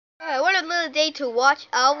other day to watch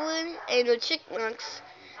Alvin and the Chipmunks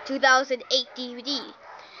 2008 DVD,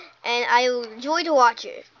 and I enjoyed to watch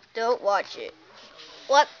it. Don't watch it.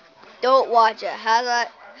 What? Don't watch it. Has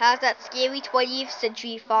that scary 20th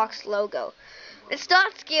Century Fox logo. It's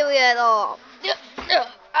not scary at all.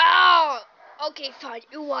 Ow! Okay, fine.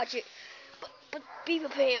 You watch it, but be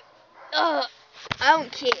prepared. I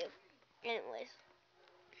don't care. Anyways,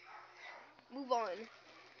 move on.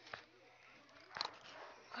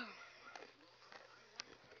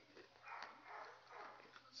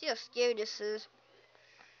 See how scary this is.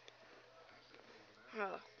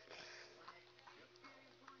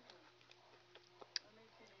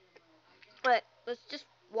 But let's just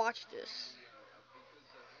watch this.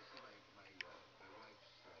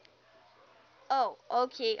 Oh,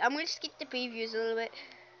 okay. I'm gonna skip the previews a little bit.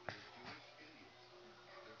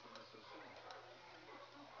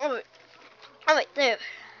 Alright, there.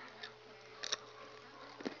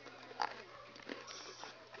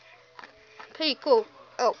 Pretty cool.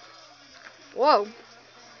 Oh. Whoa.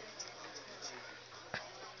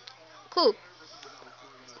 Cool.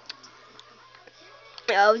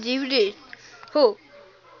 Oh, DVD. Cool.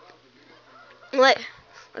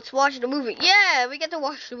 Let's watch the movie. Yeah, we get to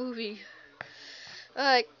watch the movie.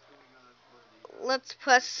 Alright. Let's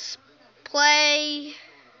press play.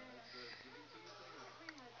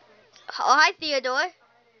 Oh, hi, Theodore.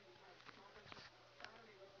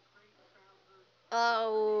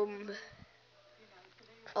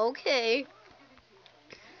 Okay.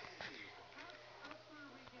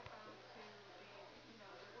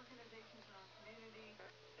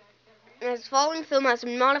 This following film has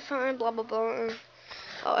been modified, blah blah blah.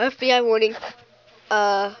 Oh, FBI warning.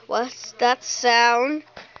 What's that sound?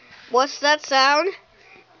 What's that sound?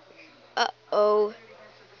 Uh-oh.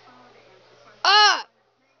 Ah!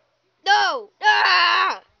 No!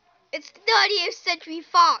 Ah! It's the 20th Century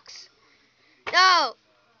Fox. No!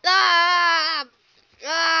 Ah!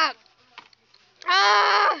 Ah!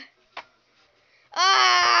 Ah!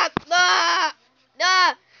 Ah! Ah!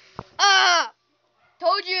 Ah! Ah!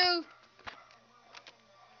 Told you.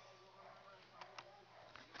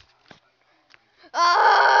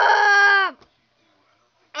 Ah!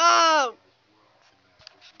 Oh!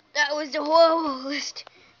 That was the horriblest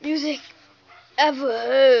music I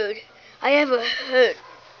ever heard.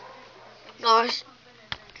 Gosh.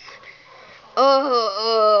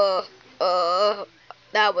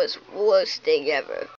 That was the worst thing ever.